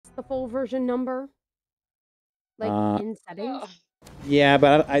the full version number? Like in settings? Yeah,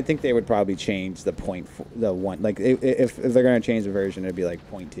 but I think they would probably change the the one. Like if they're gonna change the version, it'd be like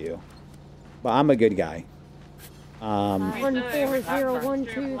 0.2. But I'm a good guy.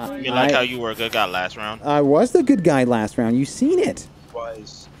 14012. You like how you were a good guy last round? I was the good guy last round. You seen it?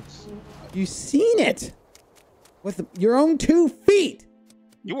 Was. You seen it? With your own 2 feet.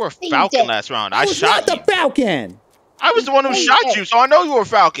 You were Falcon last round. I shot you. Not the Falcon. I was the one who shot you, so I know you were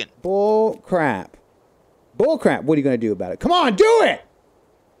Falcon. Bull crap. Bull crap. What are you gonna do about it? Come on, do it.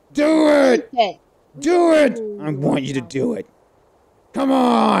 Do it. Do it. I want you to do it. Come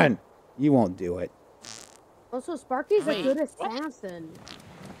on. You won't do it. Also, Sparky's a good assassin.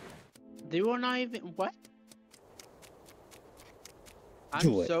 They were not even what?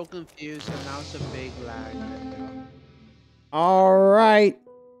 Do I'm it. so confused, and now it's a big lag. All right.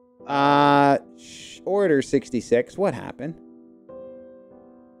 Order 66. What happened?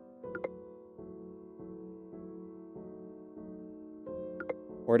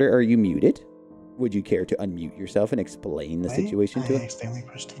 Order, are you muted? Would you care to unmute yourself and explain the situation to us? I accidentally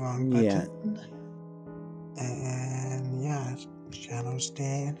pushed the wrong button. Yeah. And yeah, Shadow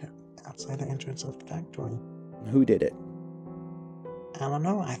stayed outside the entrance of the factory. Who did it? I don't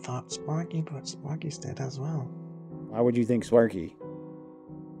know. I thought Sparky, but Sparky's dead as well. Why would you think Sparky?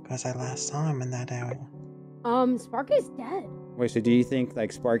 Because I last saw him in that area. Sparky's dead. Wait, so do you think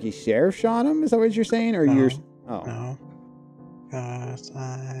like Sparky's sheriff shot him? Is that what you're saying, or No. you're? Oh. No. Because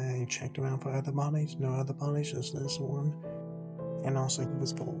I checked around for other bodies. No other bodies, just this one. And also he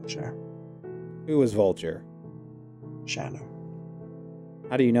was Vulture. Who was Vulture? Shadow.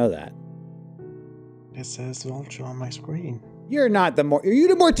 How do you know that? It says Vulture on my screen. You're not the Are you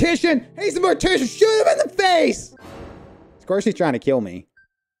the mortician? He's the mortician. Shoot him in the face. Scorcy's trying to kill me.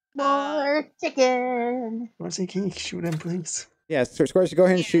 More chicken. Scorcy, can you shoot him, please? Yeah, Scorcy, go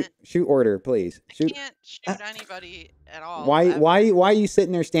ahead and shoot Order, please. Shoot. I can't shoot anybody at all. Why are you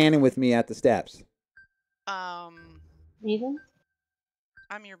sitting there standing with me at the steps? Reason?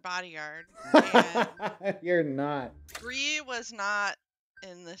 I'm your bodyguard. You're not. Bree was not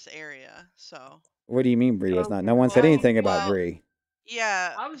in this area, so. What do you mean Bree was not? No one said anything about Bree.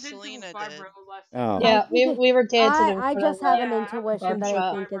 Yeah, Selena did. Oh. Yeah, we were dancing. I just have an intuition that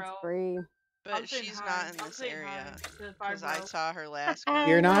I think it's free. But she's not in this area because I saw her last.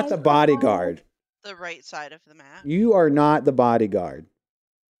 You're not the bodyguard. The right side of the map. You are not the bodyguard.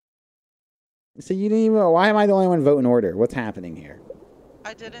 So you didn't even. Why am I the only one voting Order? What's happening here?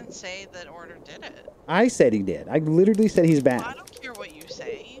 I didn't say that Order did it. I said he did. I literally said he's bad. Well, I don't care what you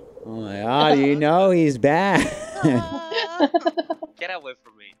say. Oh my god, you know he's bad. Get away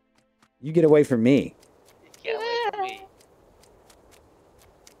from me. You get away from me. Get away from me.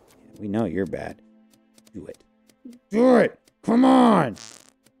 We know you're bad. Do it. Do it! Come on!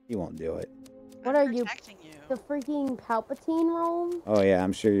 You won't do it. What are you? The freaking Palpatine role? Oh yeah,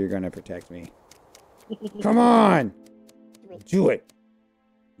 I'm sure you're gonna protect me. Come on! Do it!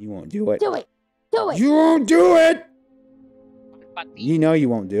 You won't do it. Do it! Do it! You won't do it! You know you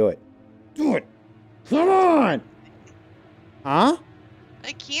won't do it. Do it! Come on! Huh?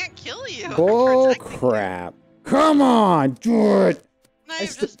 I can't kill you. Bull crap. Come on! Do it! No,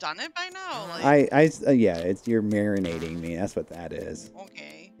 you've just done it by now. Like, yeah, it's you're marinating me. That's what that is.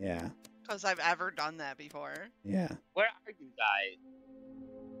 Okay. Yeah. Because I've ever done that before. Yeah. Where are you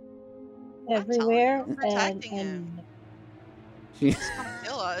guys? Everywhere. I'm protecting him. She... Come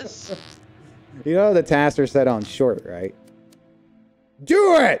kill us. You know the tasks are set on short, right?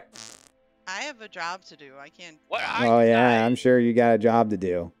 Do it! I have a job to do. I can't. Where are Oh you yeah, guys? I'm sure you got a job to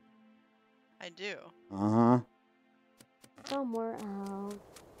do. I do. Uh-huh. Somewhere out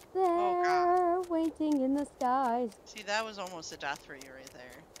there, waiting in the skies. See, that was almost a death for you right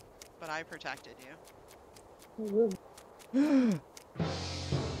there. But I protected you.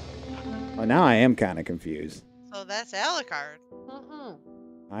 Oh, now I am kind of confused. So that's Alucard.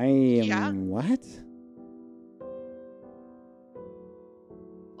 I am Yeah. what?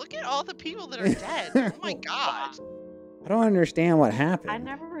 Look at all the people that are dead. Oh my god. I don't understand what happened. I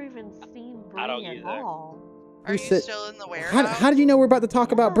never even seen I don't Bree at either. all. Are Who you said- still in the warehouse? How did you know we're about to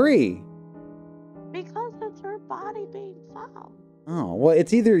talk about Bree? Because it's her body being found. Oh, well,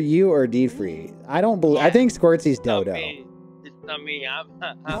 it's either you or D-Free. I don't believe. I think Squirtsy's Dodo. It's not me. I'm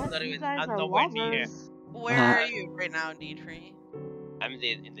not even. guys I'm are nowhere near. lovers. Where are you right now, Dietrich? I'm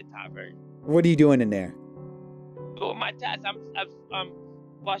in the tavern. What are you doing in there? Doing my task. I'm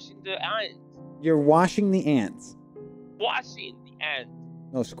washing the ants. You're washing the ants. Washing the ants.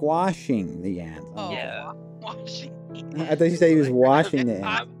 No, squashing the ants. Oh, Yeah. washing. I thought you said he was washing the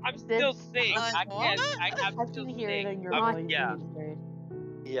ants. I'm still sick. I can't. I'm I still can hear it sick. in your I'm- voice. yeah.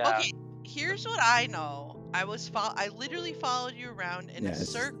 Yeah. Okay, here's what I know. I literally followed you around in a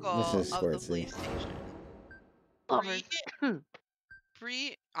circle this is of the Squirtsy. police station. Lovers.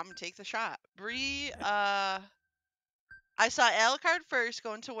 Bree, I'm gonna take the shot. Bree, I saw Alucard first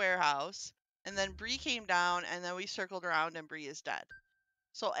go into warehouse, and then Bree came down, and then we circled around, and Bree is dead.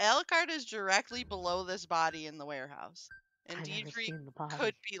 So Alucard is directly below this body in the warehouse. And I've never Deidre seen the body.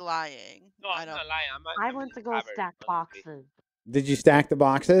 could be lying. No, I I'm don't. not lying. I went to go stack boxes. Did you stack the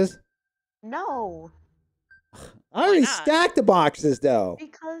boxes? No, I already not? stacked the boxes though.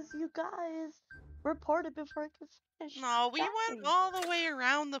 because you guys reported before I could finish. No, we went stacking. all the way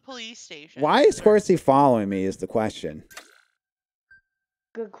around the police station. Why is Squirtsy following me is the question.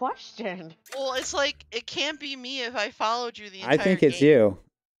 Good question. Well, it's like it can't be me if I followed you the entire I think it's game.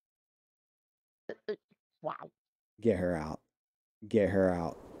 you. Wow. Get her out. Get her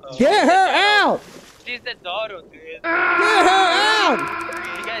out. Oh. Get her out! She's the Dodo, dude. Get her out!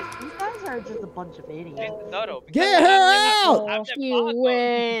 You guys, You guys are just a bunch of idiots. she's the Dodo. Get her out! I'm the You boss.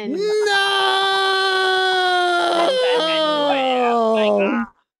 win.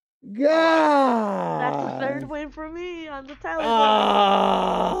 No! That's the third God! win for me on the tally.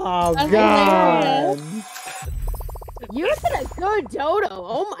 Oh That's God! You did a good dodo.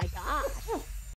 Oh my